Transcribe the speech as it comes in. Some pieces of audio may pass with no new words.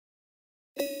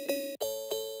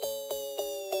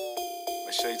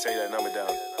sure you take that number down.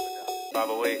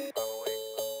 508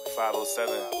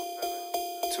 507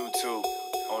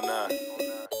 2209.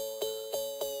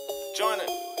 Join it.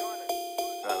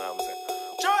 No, I'm saying.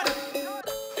 Join it!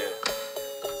 Yeah.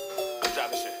 I'm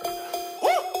dropping shit.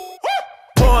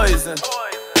 Poison.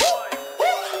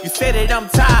 You say that I'm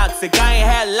toxic, I ain't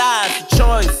had lots of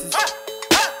choices.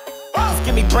 Just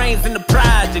give me brains in the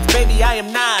projects, baby, I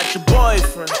am not your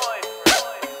boyfriend.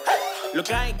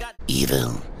 Look, I ain't got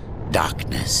evil,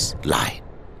 darkness, light.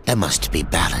 There must be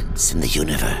balance in the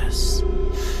universe.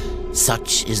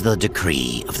 Such is the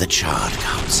decree of the Charred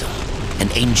Council, an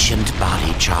ancient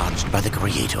body charged by the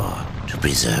Creator to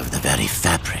preserve the very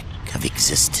fabric of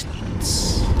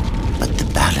existence. But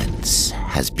the balance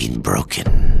has been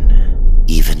broken.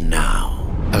 Even now,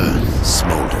 Earth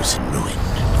smolders in ruin,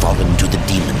 fallen to the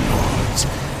demon lords,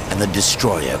 and the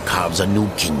Destroyer carves a new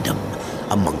kingdom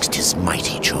amongst his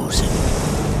mighty chosen.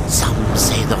 Some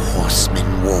say the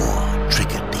Horseman War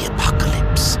triggered the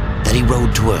apocalypse, that he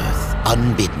rode to Earth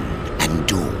unbidden and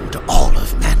doomed all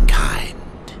of mankind.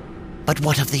 But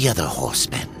what of the other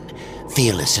horsemen,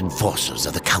 fearless enforcers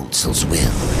of the Council's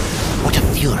will? What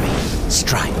of fury,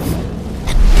 strife,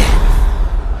 and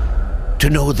death? To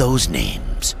know those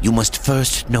names, you must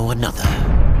first know another.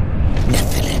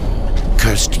 Nephilim,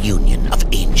 cursed union of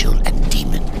angel and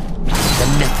demon. The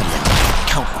Nephilim,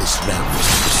 countless realms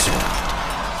to the sword,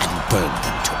 and burned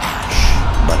them to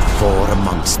ash. But 4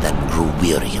 amongst them grew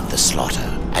weary of the slaughter,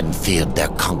 and feared their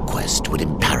conquest would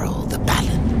imperil the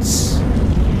balance.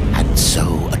 And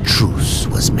so a truce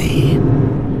was made.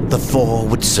 The 4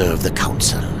 would serve the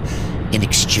Council in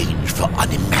exchange for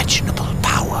unimaginable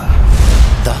power.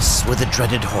 Thus were the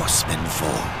dreaded horsemen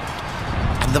formed,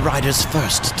 and the riders'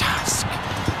 first task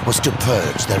was to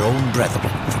purge their own brethren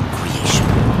from creation,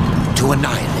 to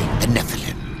annihilate the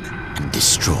Nephilim and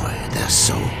destroy their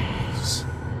souls.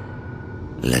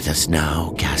 Let us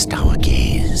now cast our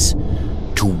gaze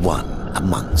to one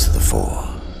amongst the 4,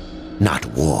 not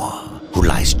War, who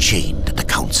lies chained at the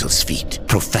Council's feet,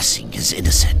 professing his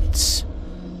innocence,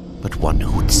 but one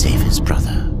who would save his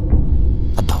brother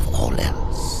above all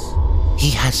else. He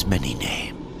has many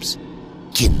names: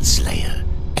 Kinslayer,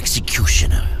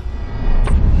 Executioner,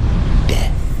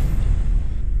 Death.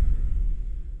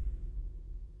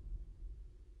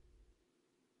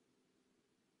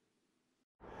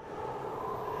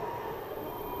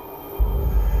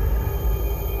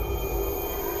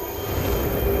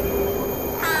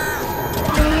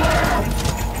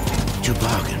 To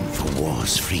bargain for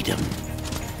war's freedom,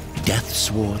 Death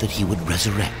swore that he would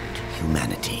resurrect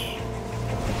humanity.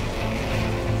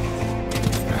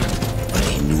 But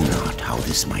he knew not how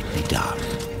this might be done.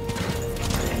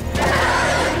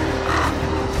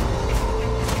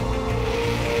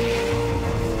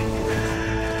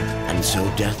 And so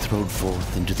Death rode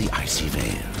forth into the icy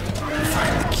veil to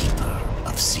find the Keeper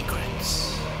of Secrets.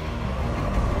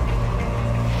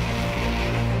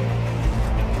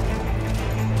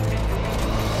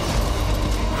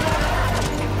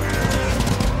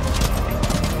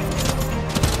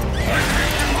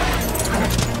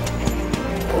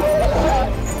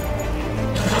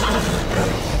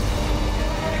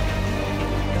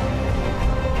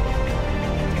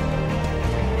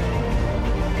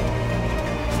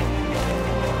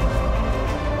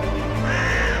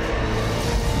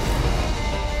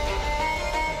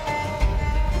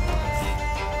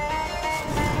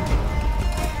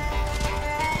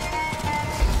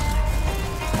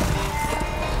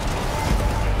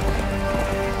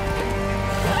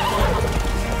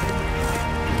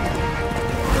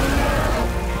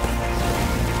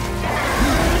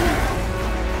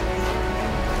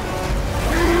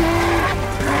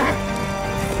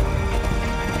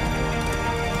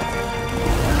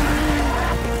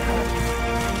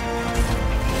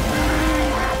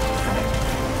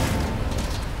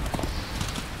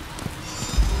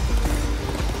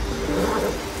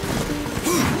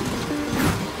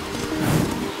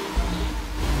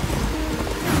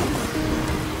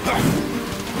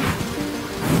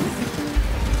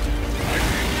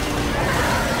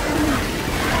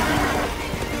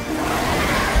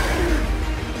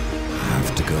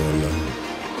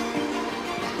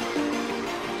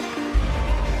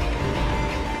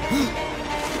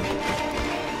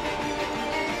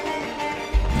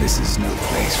 This is no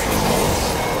place for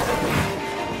me.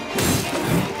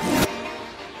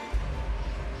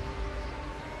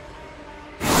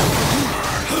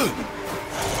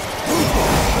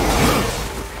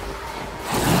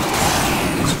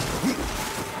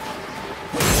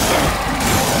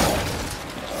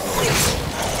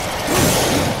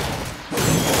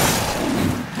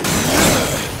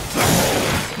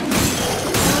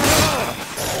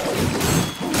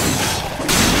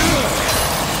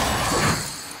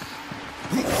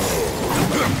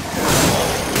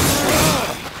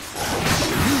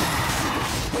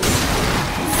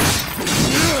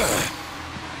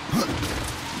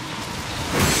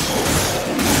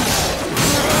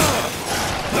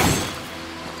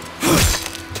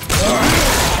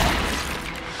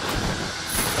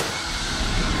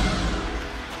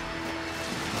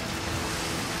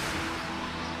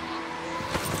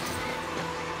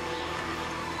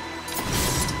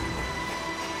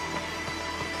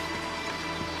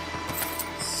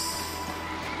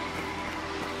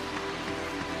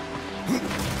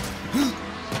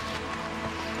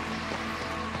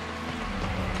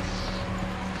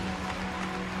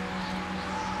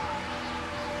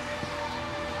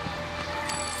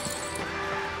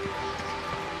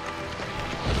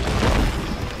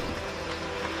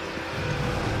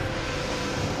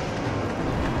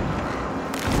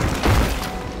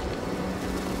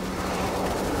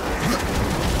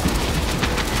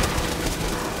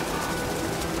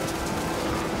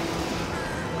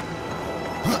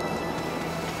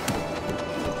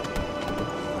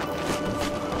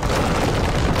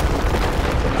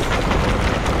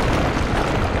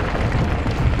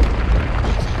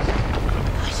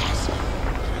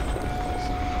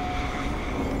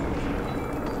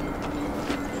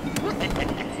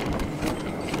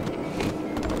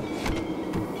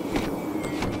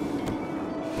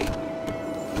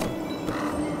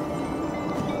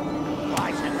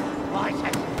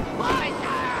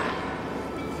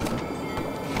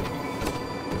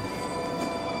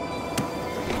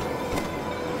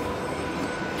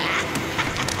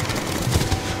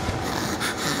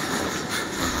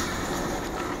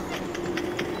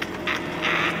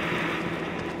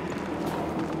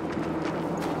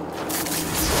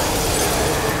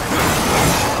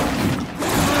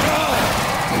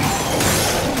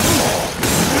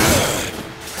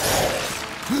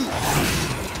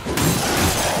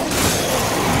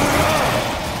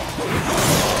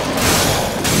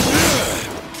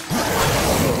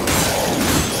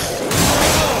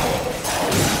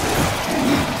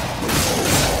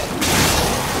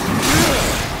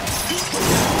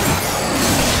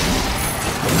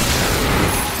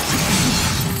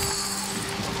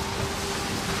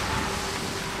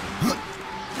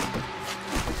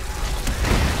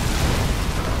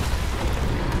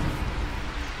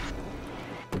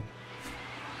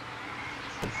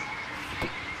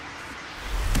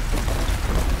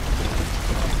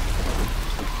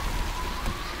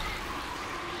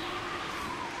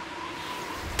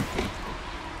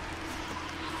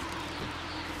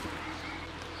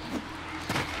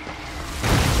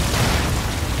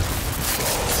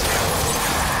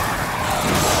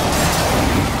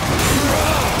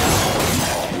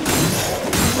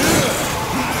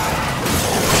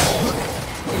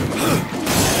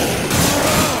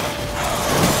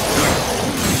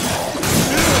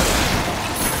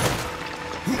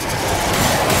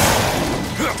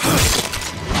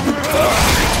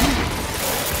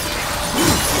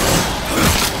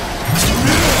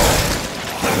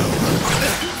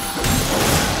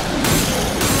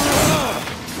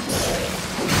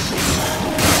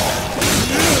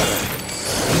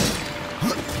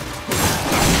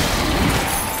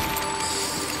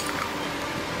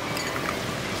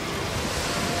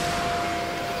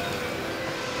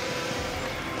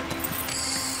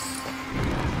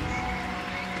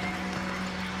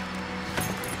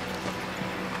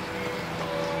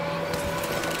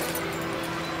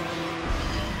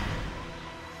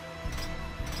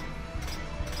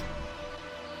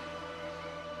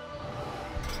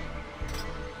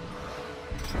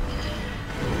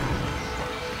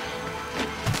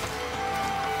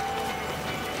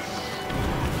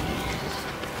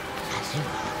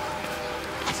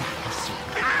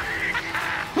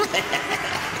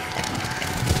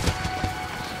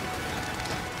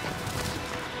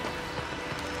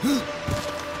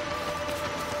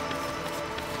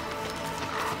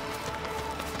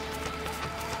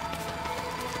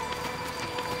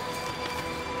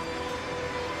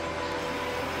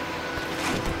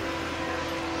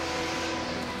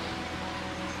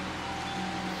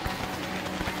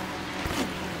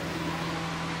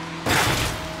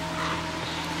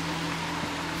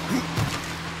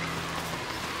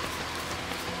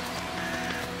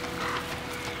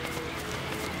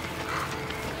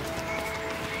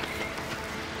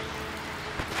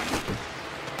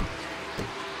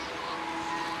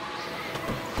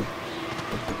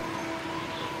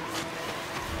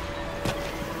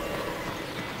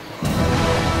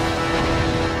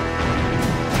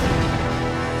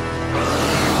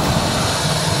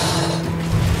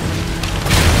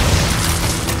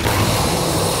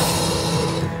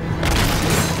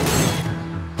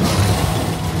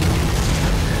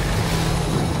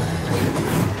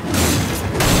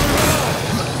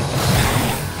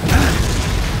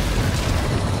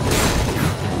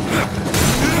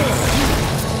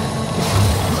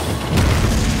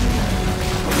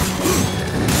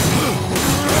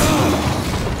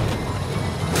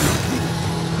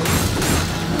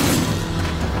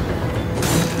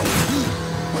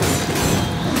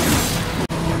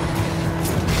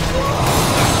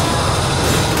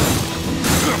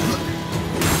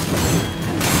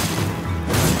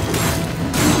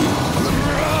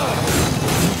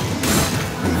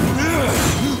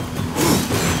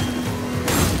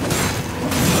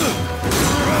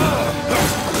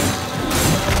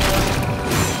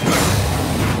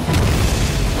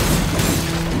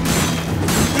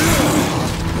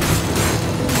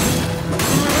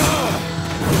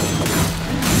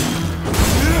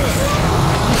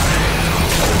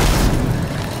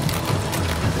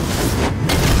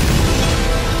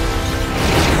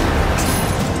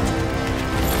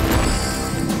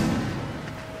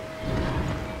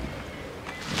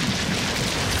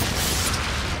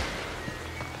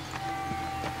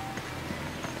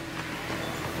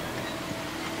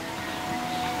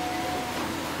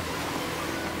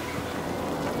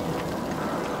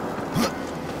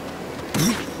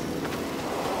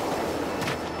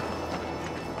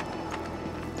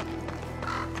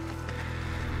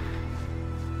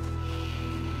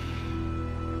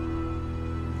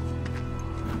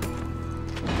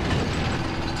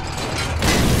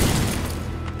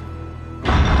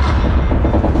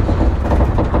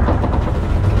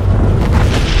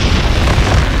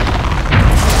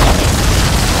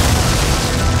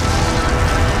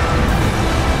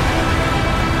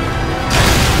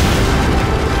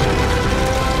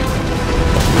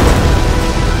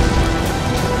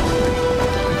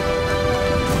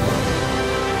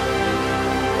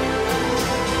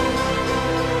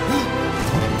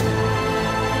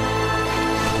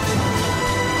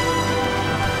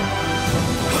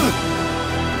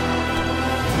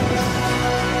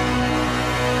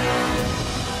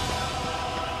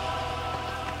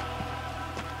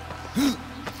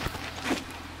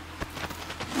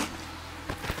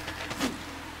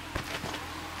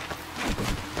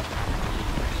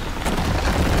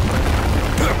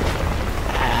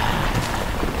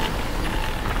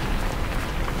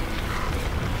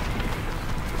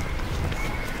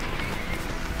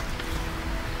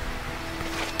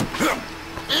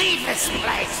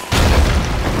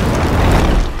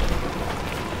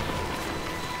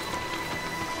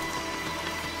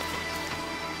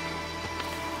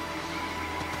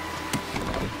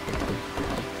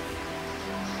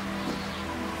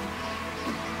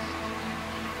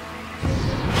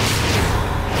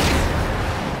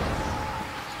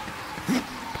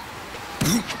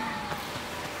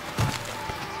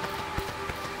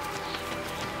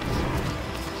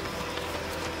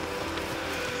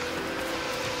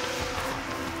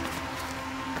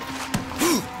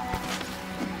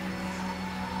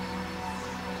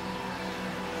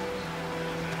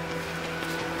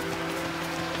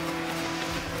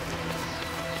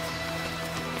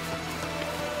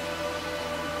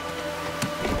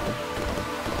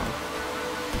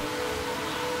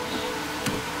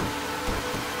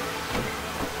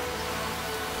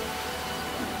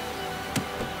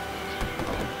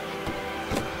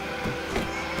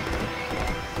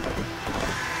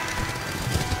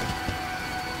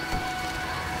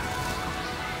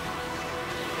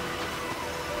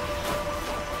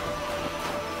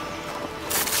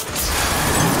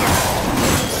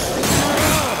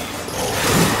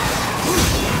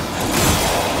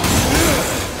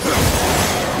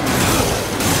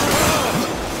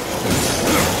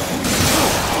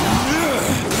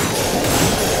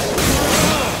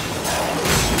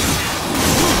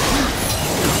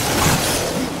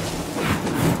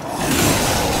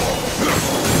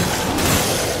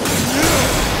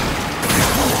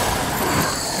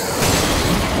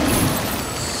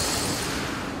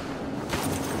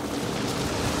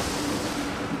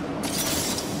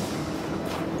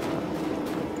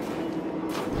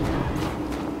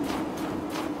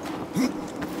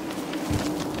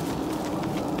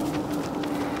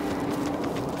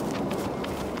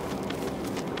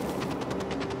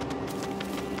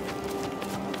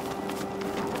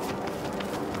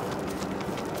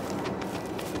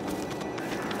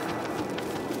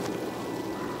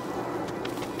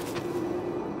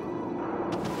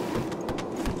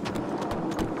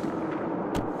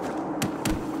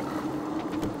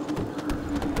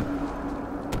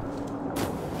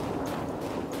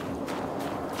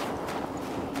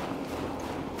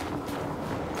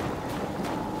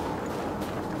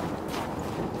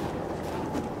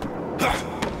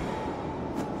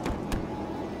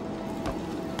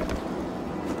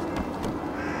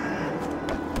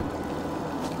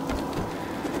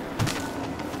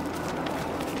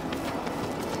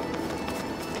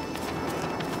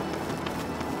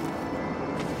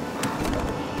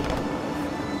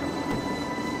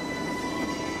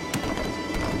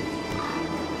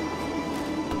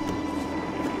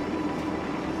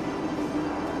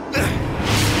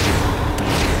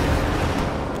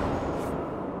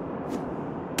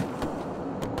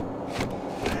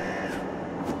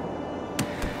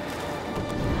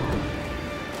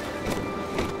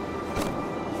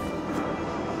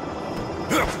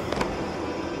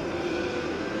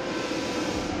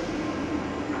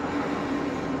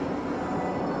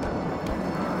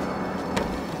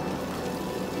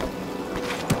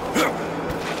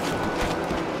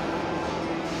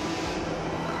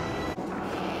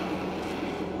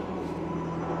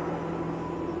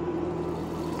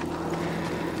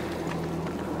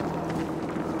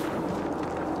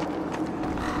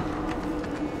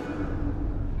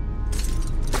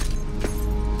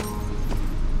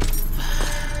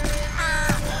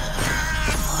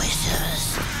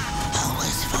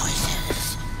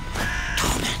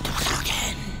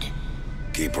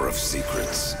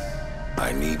 secrets.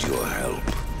 I need your help.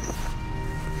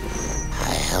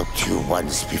 I helped you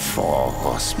once before,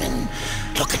 horseman.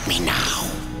 Look at me now.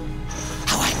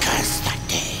 How I cursed that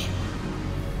day.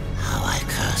 How I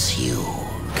curse you.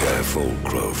 Careful,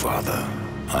 Crowfather.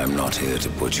 I'm not here to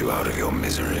put you out of your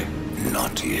misery.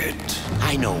 Not yet.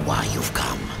 I know why you've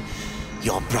come.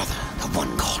 Your brother, the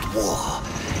one called War,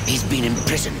 he's been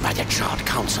imprisoned by the Charred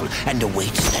Council and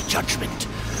awaits their judgment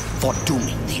for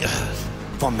dooming the Earth,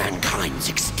 for mankind's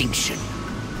extinction.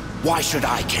 Why should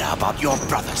I care about your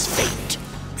brother's fate?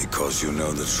 Because you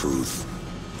know the truth.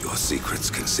 Your secrets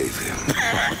can save him.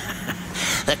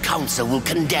 The Council will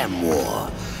condemn War.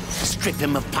 Strip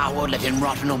him of power, let him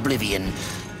rot in oblivion.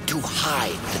 To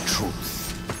hide the truth.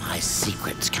 My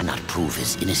secrets cannot prove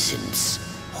his innocence,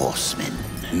 horseman.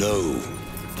 No,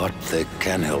 but they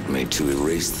can help me to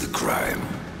erase the crime.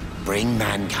 Bring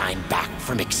mankind back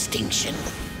from extinction.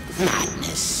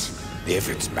 Madness. If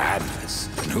it's madness,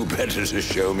 then who better to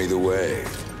show me the way?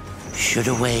 Should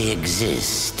a way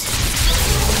exist,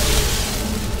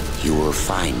 you will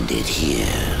find it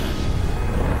here.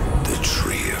 The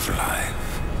Tree of Life.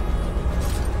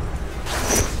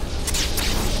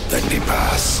 Let me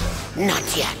pass.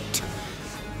 Not yet.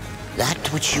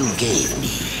 That which you gave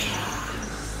me,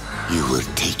 you will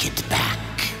take it back.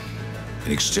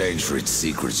 In exchange for its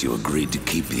secrets, you agreed to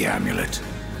keep the amulet.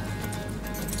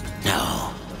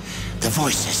 No. The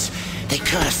voices, they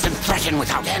curse and threaten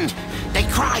without end. They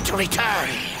cry to return.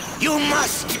 You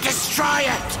must destroy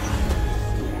it!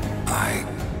 I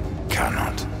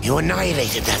cannot. You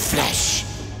annihilated their flesh.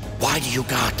 Why do you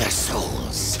guard their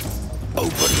souls?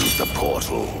 Open the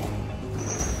portal.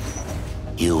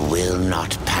 You will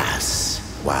not pass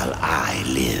while I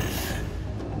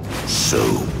live. So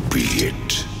be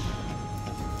it.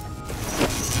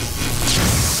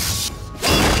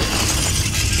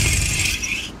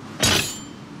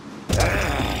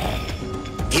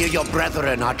 Here your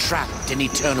brethren are trapped in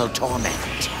eternal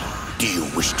torment. Do you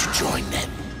wish to join them?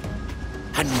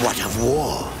 And what of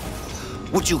War?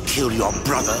 Would you kill your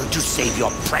brother to save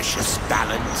your precious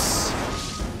balance?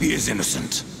 He is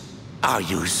innocent. Are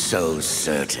you so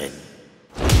certain?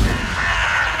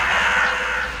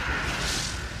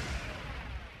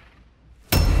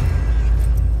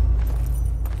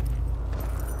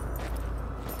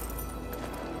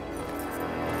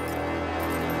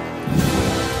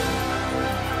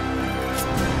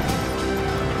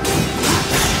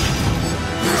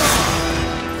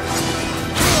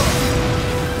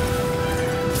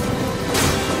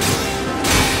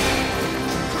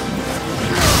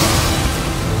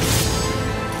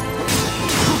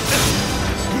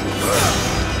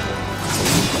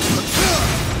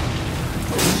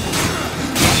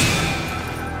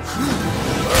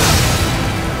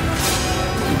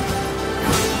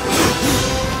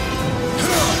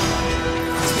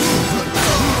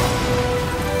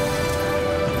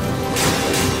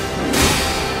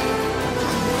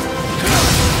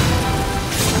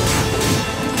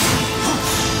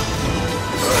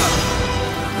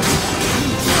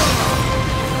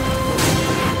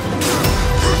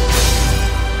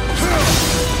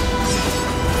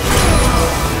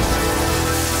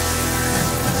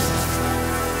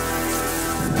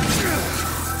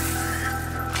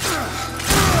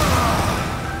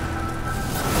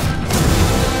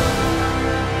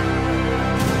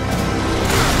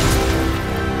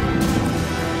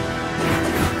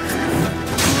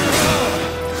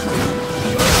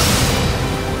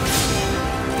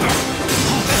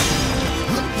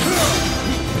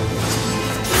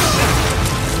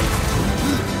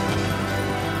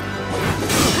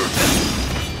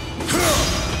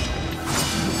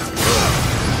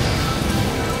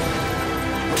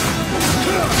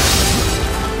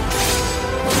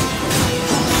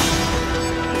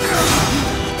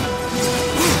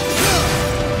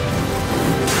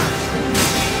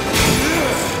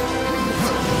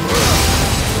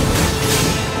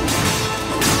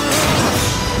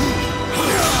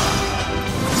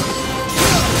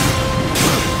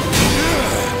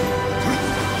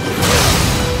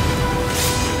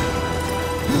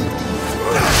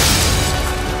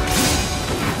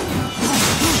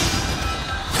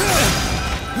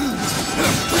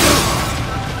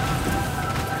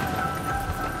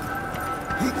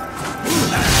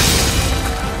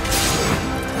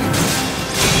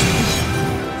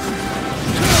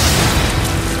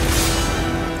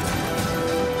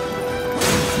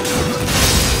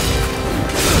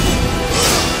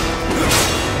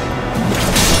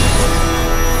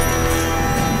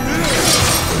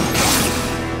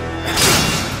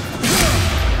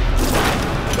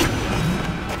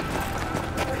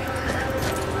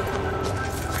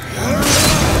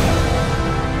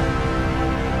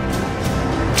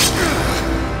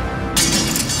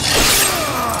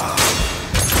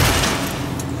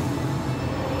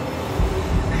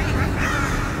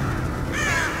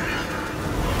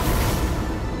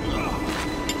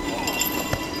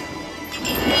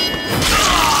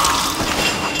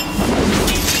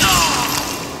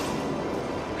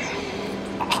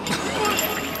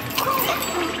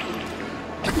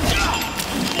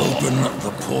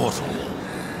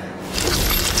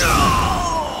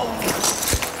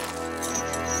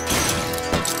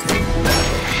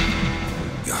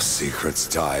 secrets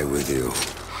die with you,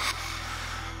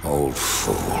 old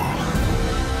fool.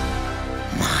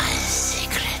 My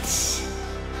secrets,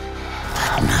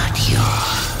 but not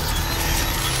yours.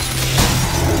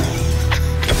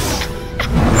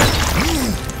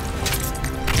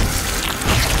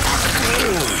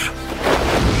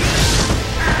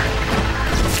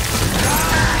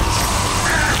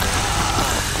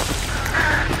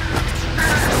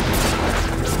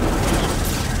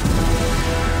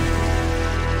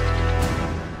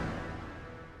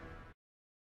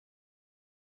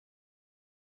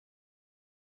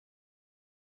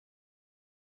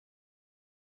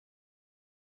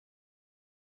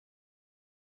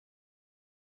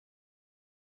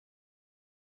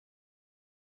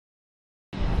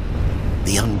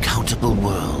 The uncountable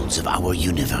worlds of our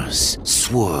universe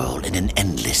swirl in an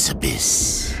endless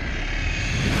abyss.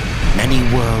 Many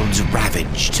worlds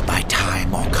ravaged by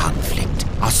time or conflict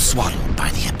are swallowed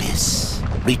by the abyss,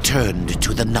 returned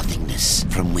to the nothingness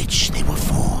from which they were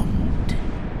formed.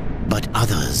 But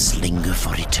others linger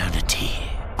for eternity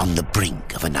on the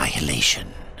brink of annihilation,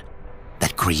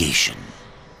 that creation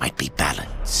might be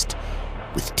balanced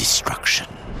with destruction.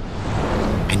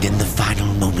 And in the final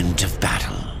moment of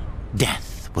battle,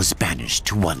 death was banished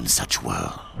to one such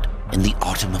world in the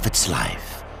autumn of its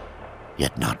life,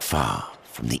 yet not far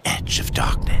from the edge of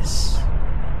darkness.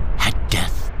 Had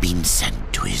death been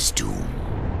sent to his doom,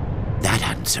 that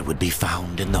answer would be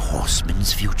found in the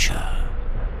horseman's future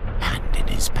and in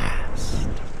his past.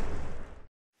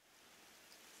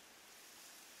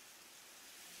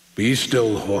 Be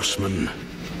still, horseman.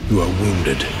 You are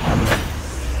wounded.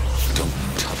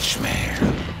 Don't touch me.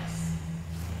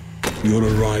 Your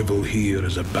arrival here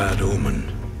is a bad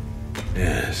omen.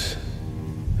 Yes,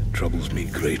 it troubles me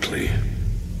greatly.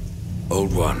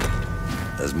 Old one,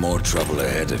 there's more trouble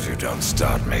ahead if you don't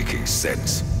start making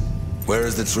sense. Where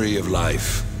is the tree of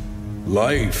life?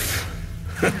 Life?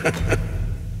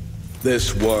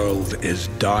 This world is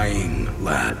dying,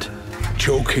 lad.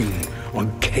 Choking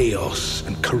on chaos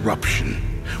and corruption.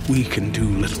 We can do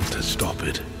little to stop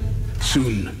it.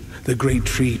 Soon, the great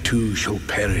tree too shall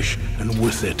perish, and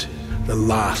with it, the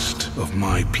last of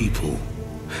my people.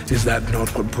 Is that not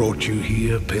what brought you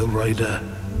here, Pale Rider?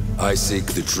 I seek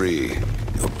the tree.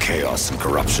 Your chaos and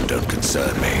corruption don't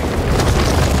concern me.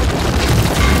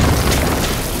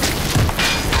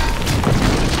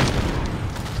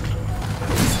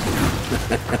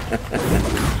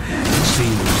 It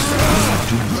seems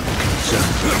you do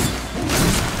concern me.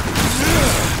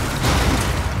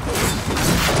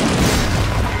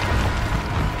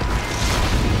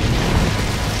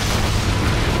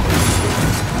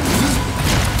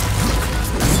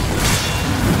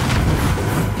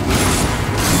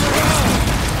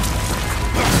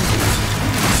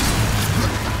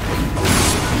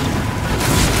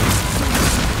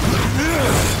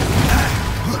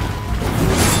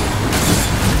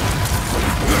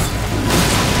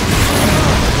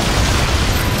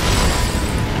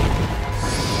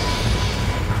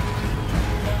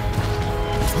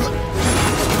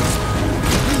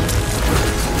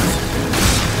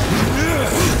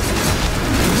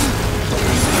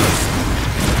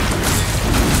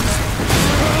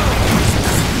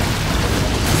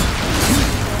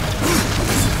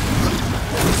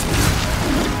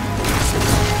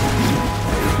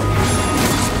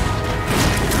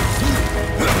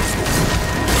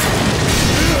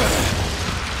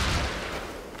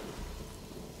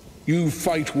 You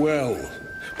fight well,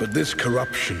 but this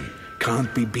corruption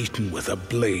can't be beaten with a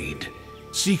blade.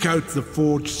 Seek out the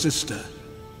Forged Sister.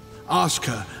 Ask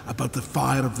her about the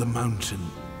fire of the mountain.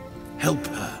 Help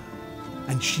her,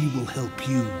 and she will help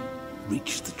you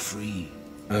reach the tree.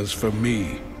 As for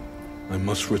me, I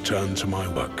must return to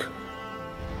my work.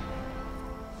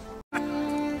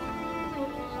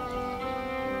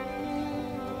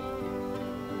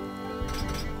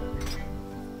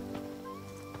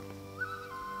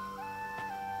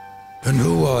 And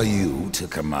who are you to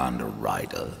command a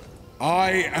rider?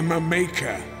 I am a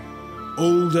maker,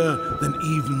 older than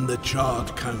even the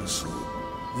Charred Council.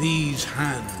 These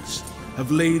hands have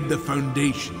laid the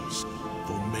foundations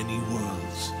for many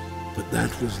worlds, but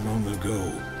that was long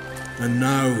ago. And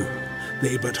now,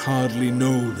 they but hardly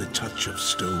know the touch of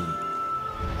stone.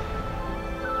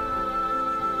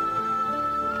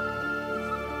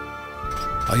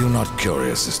 Are you not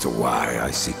curious as to why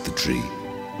I seek the tree?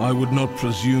 I would not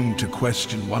presume to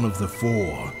question one of the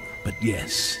four, but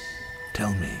yes,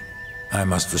 tell me. I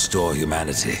must restore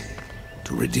humanity,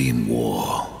 to redeem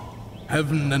war.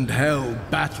 Heaven and hell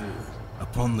battle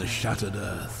upon the shattered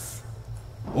earth.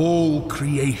 All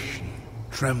creation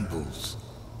trembles,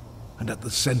 and at the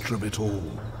center of it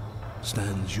all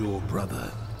stands your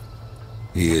brother.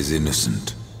 He is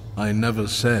innocent. I never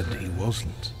said he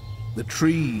wasn't. The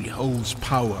tree holds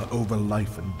power over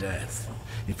life and death.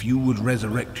 If you would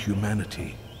resurrect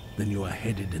humanity, then you are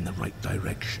headed in the right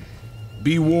direction.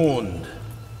 Be warned.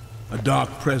 A dark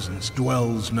presence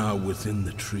dwells now within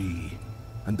the tree,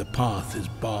 and the path is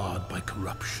barred by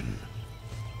corruption.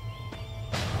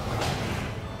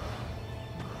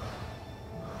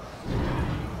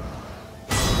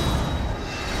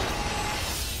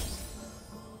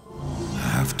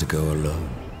 I have to go alone.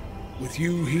 With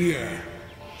you here,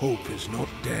 hope is not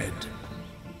dead.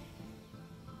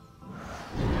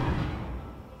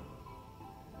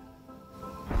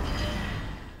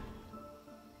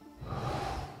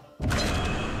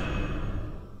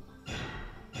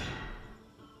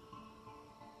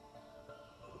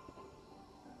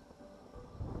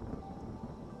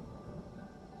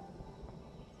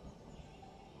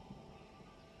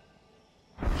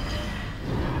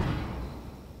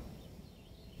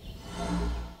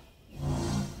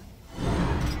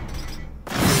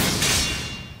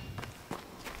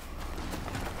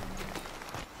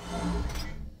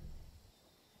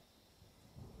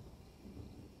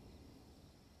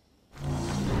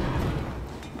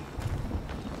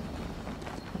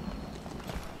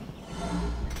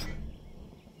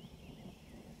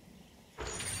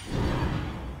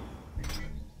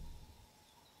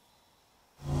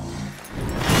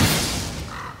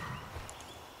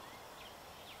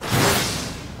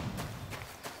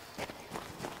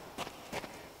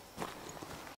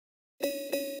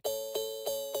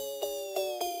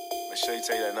 Make sure you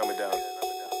take that number down.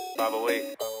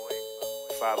 508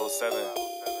 507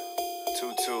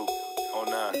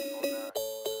 2209.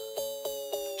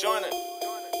 Join it.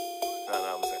 No,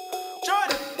 I'm saying. Join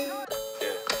it.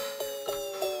 Yeah.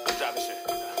 Drop the shit.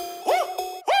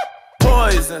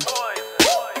 Poison.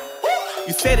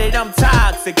 You say that I'm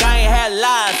toxic, I ain't had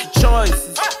lots of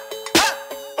choices.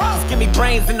 Just give me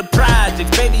brains in the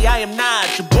projects, baby, I am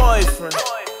not your boyfriend.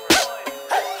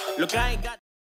 Look, I ain't got